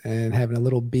Terrapins and having a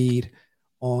little bead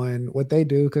on what they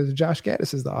do, because Josh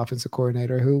Gaddis is the offensive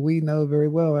coordinator who we know very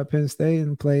well at Penn State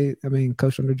and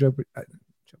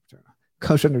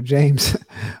coached under James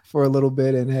for a little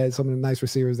bit and had some of the nice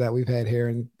receivers that we've had here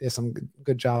and did some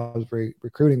good jobs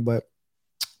recruiting, but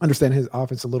understand his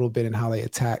offense a little bit and how they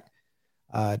attack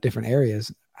different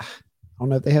areas. I don't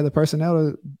know if they have the personnel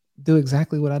to do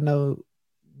exactly what I know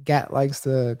Gat likes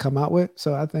to come out with.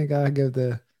 So I think I give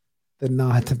the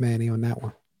nod to Manny on that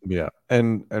one. Yeah.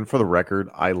 And for the record,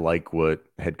 I like what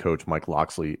head coach Mike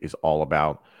Locksley is all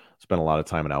about. Spent a lot of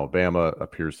time in Alabama,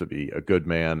 appears to be a good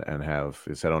man and have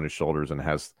his head on his shoulders and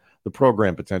has the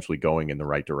program potentially going in the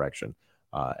right direction.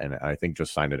 And I think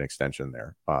just signed an extension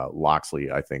there. Locksley,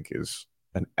 I think, is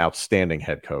an outstanding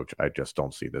head coach. I just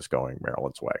don't see this going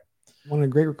Maryland's way. One of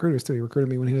the great recruiters, too. He recruited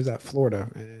me when he was at Florida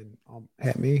and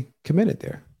had me committed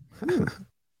there.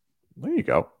 There you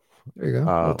go. There you go.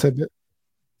 A little tidbit.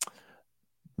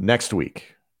 Next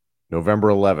week, November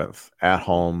 11th, at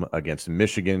home against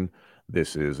Michigan.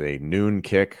 This is a noon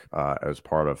kick as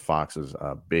part of Fox's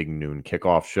big noon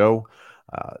kickoff show.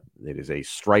 It is a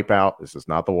stripe out. This is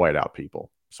not the whiteout,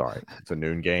 people. Sorry. It's a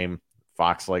noon game.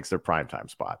 Fox likes their primetime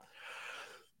spot.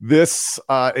 This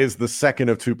is the second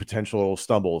of two potential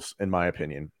stumbles, in my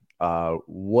opinion.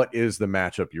 What is the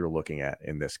matchup you're looking at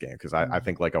in this game? Because I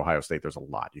think, like Ohio State, there's a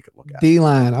lot you could look at.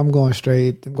 D-line. I'm going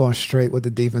straight with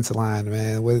the defensive line,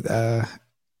 man. With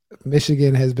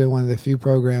Michigan has been one of the few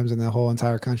programs in the whole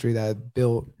entire country that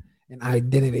built an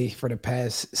identity for the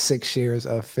past 6 years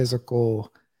of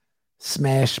physical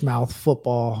smash mouth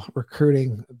football,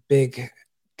 recruiting big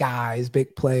guys,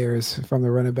 big players from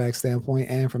the running back standpoint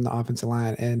and from the offensive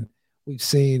line. And we've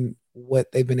seen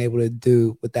what they've been able to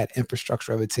do with that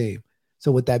infrastructure of a team.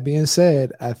 So with that being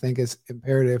said, I think it's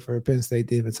imperative for Penn State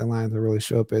defensive line to really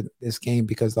show up at this game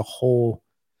because the whole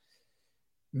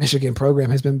Michigan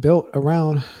program has been built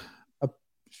around a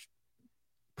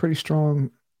pretty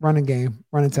strong running game,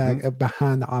 run attack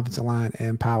behind the offensive line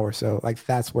and power. So like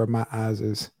that's where my eyes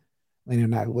is leaning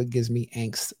on that. What gives me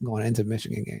angst going into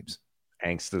Michigan games.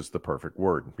 Angst is the perfect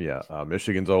word. Yeah.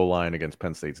 Michigan's O-line against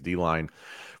Penn State's D-line.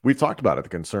 We've talked about it, the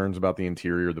concerns about the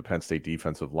interior of the Penn State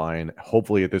defensive line.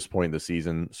 Hopefully at this point in the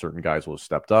season, certain guys will have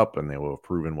stepped up and they will have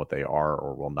proven what they are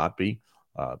or will not be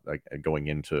going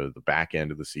into the back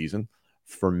end of the season.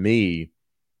 For me,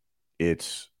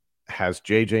 has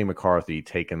J.J. McCarthy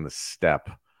taken the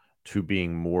step to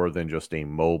being more than just a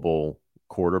mobile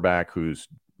quarterback who's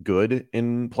good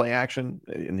in play action?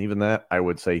 And even that, I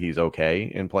would say he's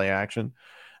okay in play action.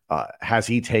 Has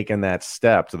he taken that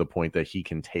step to the point that he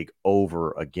can take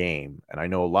over a game? And I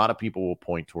know a lot of people will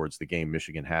point towards the game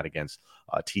Michigan had against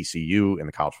TCU in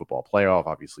the college football playoff.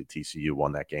 Obviously, TCU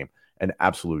won that game, an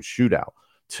absolute shootout.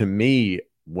 To me,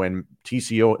 when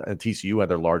TCU had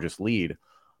their largest lead,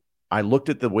 I looked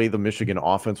at the way the Michigan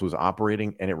offense was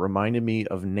operating, and it reminded me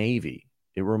of Navy.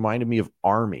 It reminded me of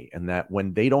Army, and that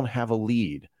when they don't have a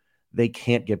lead, they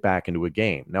can't get back into a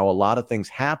game. Now, a lot of things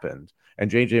happened, and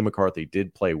J.J. McCarthy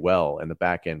did play well in the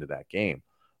back end of that game,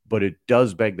 but it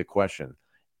does beg the question,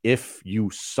 if you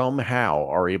somehow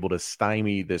are able to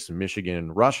stymie this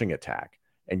Michigan rushing attack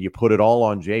and you put it all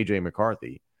on J.J.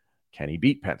 McCarthy, can he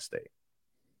beat Penn State?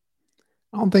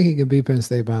 I don't think he can beat Penn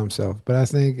State by himself, but I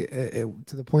think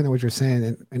to the point of what you're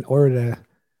saying, in order to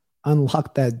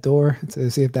unlock that door to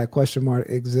see if that question mark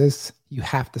exists, you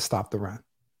have to stop the run.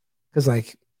 Because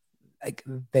like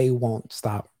they won't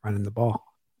stop running the ball.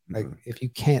 Like if you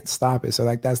can't stop it. So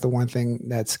like that's the one thing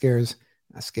that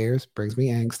brings me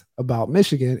angst about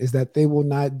Michigan is that they will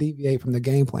not deviate from the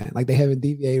game plan. Like they haven't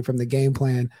deviated from the game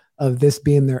plan of this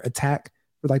being their attack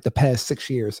for like the past 6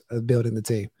 years of building the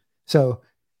team. So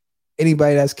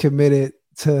anybody that's committed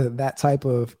to that type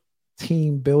of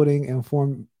team building and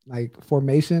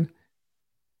formation,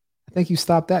 I think you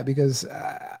stop that because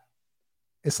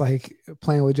it's like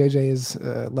playing with JJ's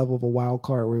level of a wild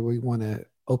card where we want to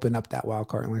open up that wild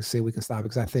card and like see if we can stop it.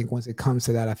 Because I think once it comes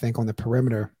to that, I think on the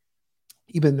perimeter,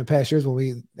 even in the past years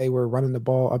when they were running the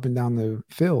ball up and down the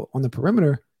field on the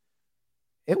perimeter,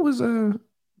 it was a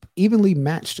evenly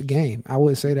matched game. I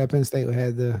would say that Penn State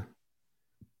had the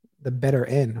the better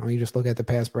end. I mean, you just look at the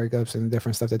pass breakups and the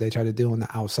different stuff that they try to do on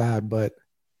the outside. But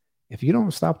if you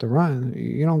don't stop the run,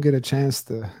 you don't get a chance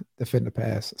to defend the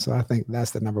pass. So I think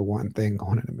that's the number one thing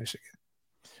going into Michigan.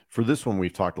 For this one,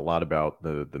 we've talked a lot about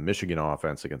the Michigan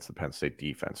offense against the Penn State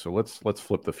defense. So let's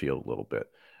flip the field a little bit.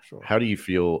 Sure. How do you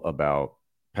feel about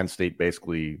Penn State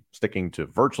basically sticking to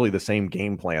virtually the same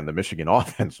game plan the Michigan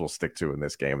offense will stick to in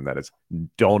this game, and that is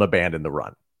don't abandon the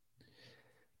run?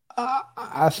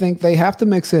 I think they have to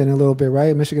mix in a little bit,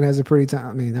 right? Michigan has a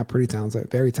not pretty talented,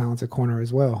 very talented corner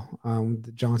as well.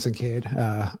 The Johnson kid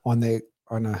on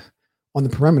the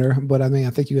perimeter, but I mean, I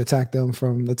think you attack them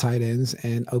from the tight ends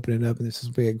and open it up, and this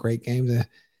will be a great game to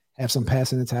have some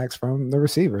passing attacks from the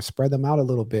receivers. Spread them out a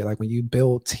little bit. Like when you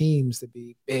build teams to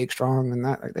be big, strong, and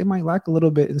not, like, they might lack a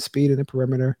little bit in speed in the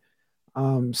perimeter,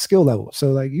 skill level.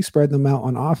 So like you spread them out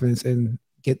on offense and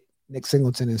get Nick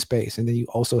Singleton in space, and then you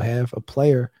also have a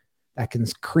player that can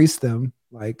crease them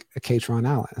like a Katron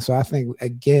Allen. So I think,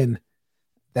 again,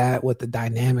 that with the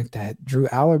dynamic that Drew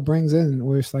Allard brings in,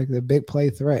 where it's like the big play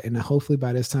threat, and hopefully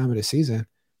by this time of the season,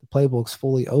 the playbook's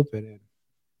fully open and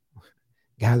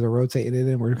guys are rotating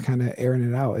it and we're kind of airing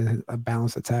it out in a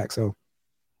balanced attack. So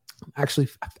I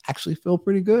actually feel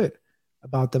pretty good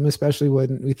about them, especially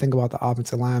when we think about the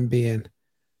offensive line being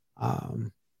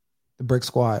the brick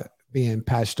squad being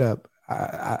patched up.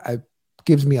 I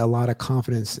gives me a lot of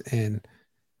confidence in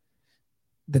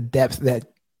the depth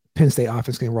that Penn State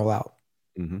offense can roll out.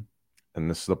 Mm-hmm. And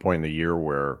this is the point in the year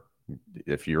where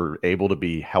if you're able to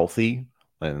be healthy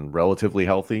and relatively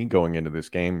healthy going into this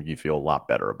game, you feel a lot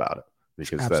better about it,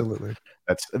 because absolutely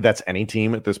that's any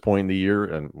team at this point in the year.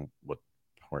 And what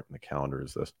point in the calendar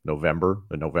is this? November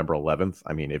 11th.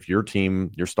 I mean, if your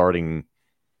team, your starting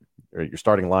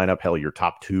lineup, hell, your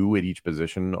top two at each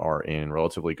position are in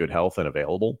relatively good health and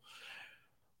available,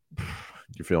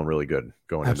 you're feeling really good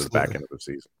going into the back end of the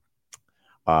season.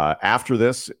 After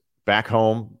this, back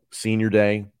home, senior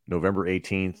day, November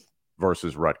 18th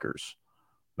versus Rutgers.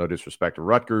 No disrespect to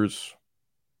Rutgers.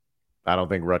 I don't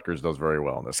think Rutgers does very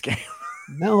well in this game.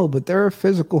 No, but they're a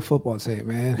physical football team,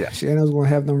 man. Yeah. Shannon's going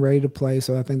to have them ready to play.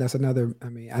 So I think that's another,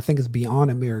 I think it's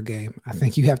beyond a mirror game. I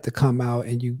think you have to come out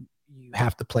and you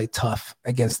have to play tough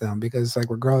against them, because like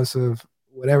regardless of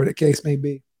whatever the case may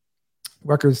be,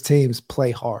 Rutgers teams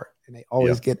play hard and they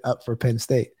always get up for Penn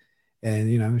State. And,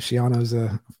 Shiano's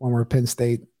a former Penn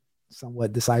State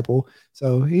somewhat disciple.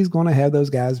 So he's going to have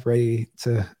those guys ready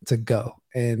to go.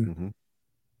 And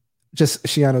just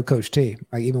Shiano coach team.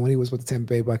 Like even when he was with the Tampa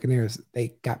Bay Buccaneers,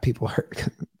 they got people hurt.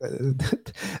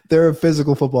 They're a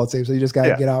physical football team. So you just got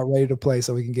to get out ready to play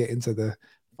so we can get into the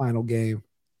final game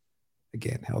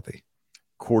again, healthy.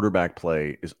 Quarterback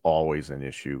play is always an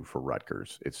issue for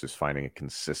Rutgers. It's just finding a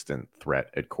consistent threat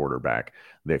at quarterback.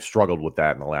 They've struggled with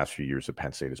that in the last few years that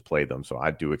Penn State has played them. So I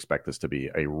do expect this to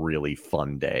be a really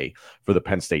fun day for the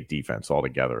Penn State defense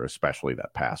altogether, especially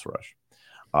that pass rush.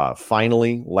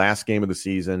 Finally, last game of the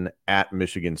season at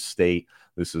Michigan State.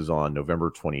 This is on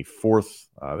November 24th.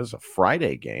 This is a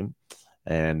Friday game,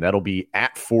 and that'll be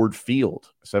at Ford Field,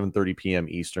 7:30 p.m.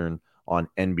 Eastern on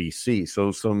NBC.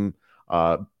 So some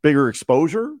bigger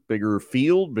exposure, bigger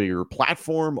field, bigger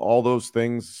platform, all those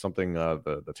things, something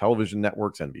the television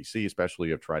networks, NBC especially,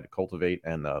 have tried to cultivate,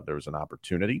 and there's an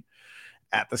opportunity.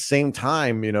 At the same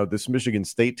time, this Michigan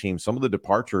State team, some of the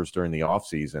departures during the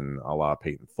offseason, a la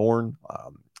Peyton Thorne,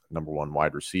 number one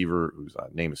wide receiver, whose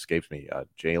name escapes me,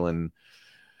 Jalen,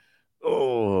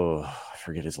 I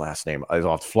forget his last name, is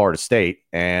off to Florida State.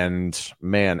 And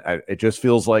man, it just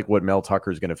feels like what Mel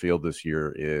Tucker is going to field this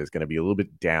year is going to be a little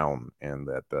bit down, and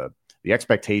that the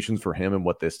expectations for him and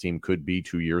what this team could be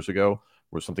 2 years ago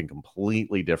were something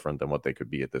completely different than what they could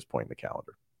be at this point in the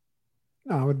calendar.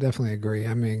 No, I would definitely agree.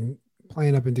 I mean,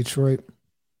 playing up in Detroit,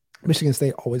 Michigan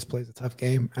State always plays a tough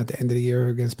game at the end of the year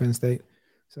against Penn State.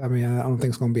 So, I don't think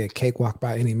it's going to be a cakewalk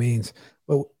by any means.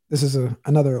 But this is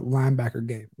another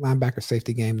linebacker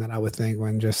safety game that I would think,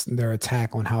 when just their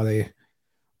attack on how they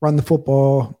run the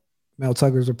football, Mel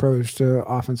Tucker's approach to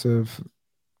offensive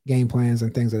game plans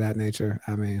and things of that nature.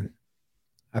 I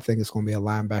think it's going to be a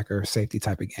linebacker safety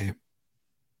type of game.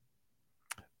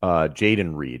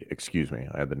 Jaden Reed, excuse me,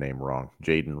 I had the name wrong.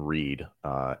 Jaden Reed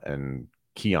and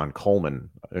Keon Coleman.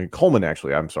 Coleman,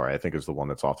 actually, I'm sorry, I think is the one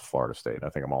that's off to Florida State. I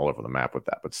think I'm all over the map with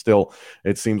that. But still,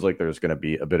 it seems like there's going to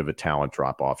be a bit of a talent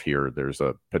drop-off here. There's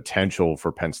a potential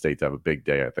for Penn State to have a big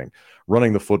day, I think.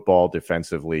 Running the football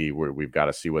defensively, we've got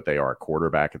to see what they are at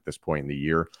quarterback at this point in the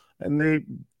year. And they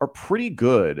are pretty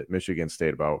good at Michigan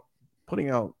State about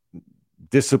putting out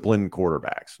disciplined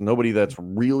quarterbacks. Nobody that's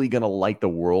really going to light the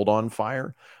world on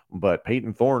fire. But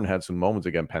Peyton Thorne had some moments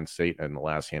against Penn State in the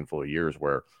last handful of years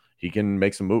where he can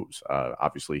make some moves.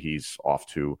 Obviously, he's off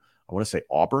to, I want to say,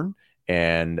 Auburn.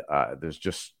 And there's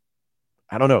just,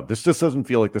 I don't know. This just doesn't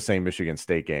feel like the same Michigan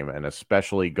State game. And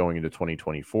especially going into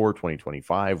 2024,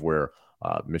 2025, where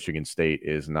Michigan State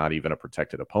is not even a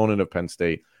protected opponent of Penn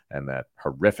State and that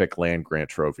horrific land-grant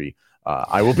trophy.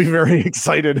 I will be very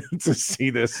excited to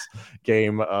see this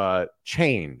game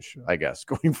change, I guess,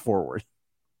 going forward.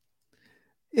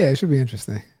 Yeah, it should be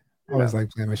interesting. I always like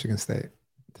playing Michigan State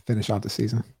to finish off the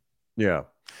season. Yeah.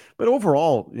 But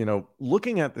overall,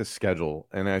 looking at this schedule,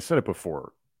 and I said it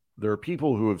before, there are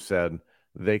people who have said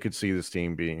they could see this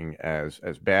team being as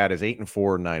bad as 8-4,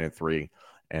 9-3.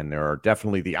 And there are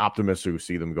definitely the optimists who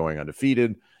see them going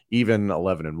undefeated, even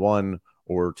 11-1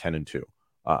 or 10-2.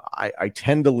 I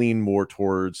tend to lean more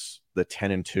towards the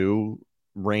 10-2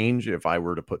 range if I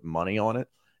were to put money on it.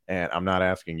 And I'm not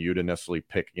asking you to necessarily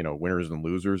pick, winners and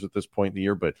losers at this point in the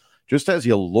year, but just as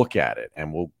you look at it,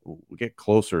 and we'll get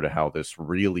closer to how this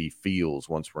really feels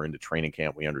once we're into training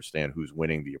camp, we understand who's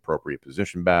winning the appropriate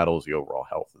position battles, the overall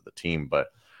health of the team. But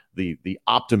the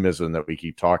optimism that we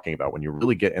keep talking about, when you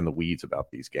really get in the weeds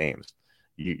about these games,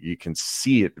 you can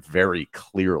see it very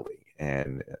clearly.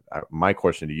 And my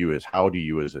question to you is, how do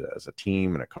you as a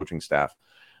team and a coaching staff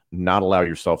not allow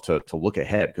yourself to look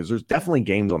ahead? Because there's definitely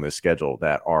games on this schedule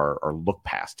that are look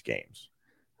past games.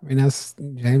 I mean, that's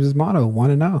James's motto,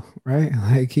 1-0, right?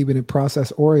 Like keeping it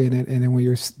process oriented. And then when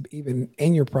you're even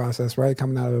in your process, right,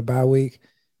 coming out of a bye week,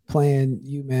 playing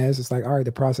UMass, it's like, all right,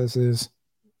 the process is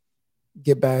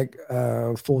get back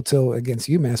full tilt against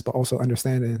UMass, but also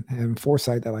understanding and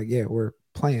foresight that, like, yeah, we're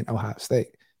playing Ohio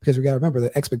State. Because we got to remember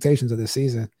the expectations of this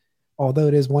season, although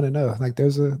it is 1-0, like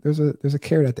there's a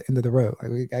carrot at the end of the road.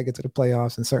 Like we got to get to the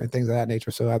playoffs and certain things of that nature.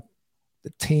 So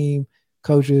the team,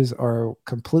 coaches are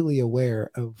completely aware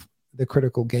of the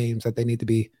critical games that they need to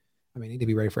be. I mean, need to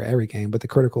be ready for every game, but the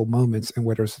critical moments and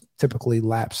where there's typically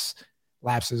lapses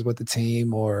with the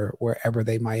team or wherever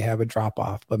they might have a drop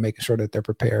off, but making sure that they're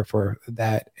prepared for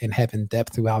that and having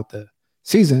depth throughout the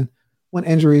season when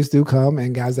injuries do come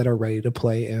and guys that are ready to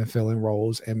play and fill in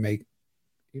roles and make,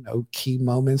 key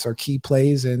moments or key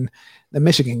plays in the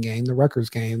Michigan game, the Rutgers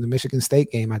game, the Michigan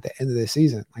State game at the end of the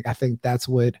season. Like, I think that's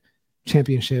what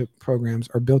championship programs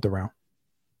are built around.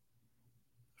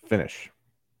 Finish.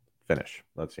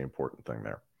 That's the important thing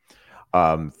there.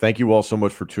 Thank you all so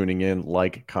much for tuning in.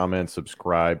 Like, comment,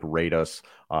 subscribe, rate us.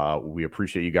 We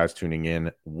appreciate you guys tuning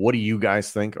in. What do you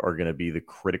guys think are going to be the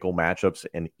critical matchups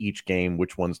in each game?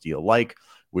 Which ones do you like?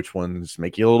 Which ones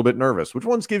make you a little bit nervous? Which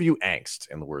ones give you angst,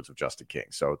 in the words of Justin King?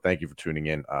 So thank you for tuning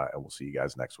in, and we'll see you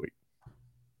guys next week.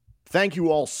 Thank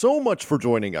you all so much for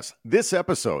joining us. This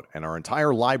episode and our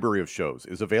entire library of shows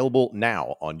is available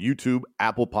now on YouTube,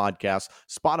 Apple Podcasts,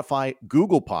 Spotify,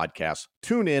 Google Podcasts,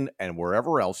 TuneIn, and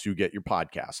wherever else you get your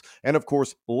podcasts. And of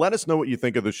course, let us know what you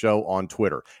think of the show on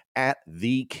Twitter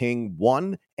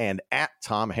 @TheKing1 and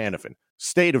 @TomHannafin.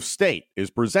 State of State is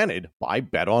presented by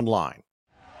BetOnline.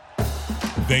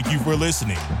 Thank you for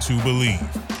listening to Believe.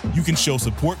 You can show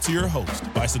support to your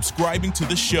host by subscribing to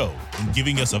the show and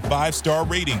giving us a 5-star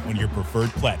rating on your preferred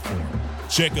platform.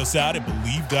 Check us out at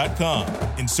Believe.com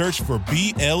and search for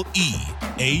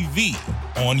BLEAV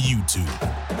on YouTube.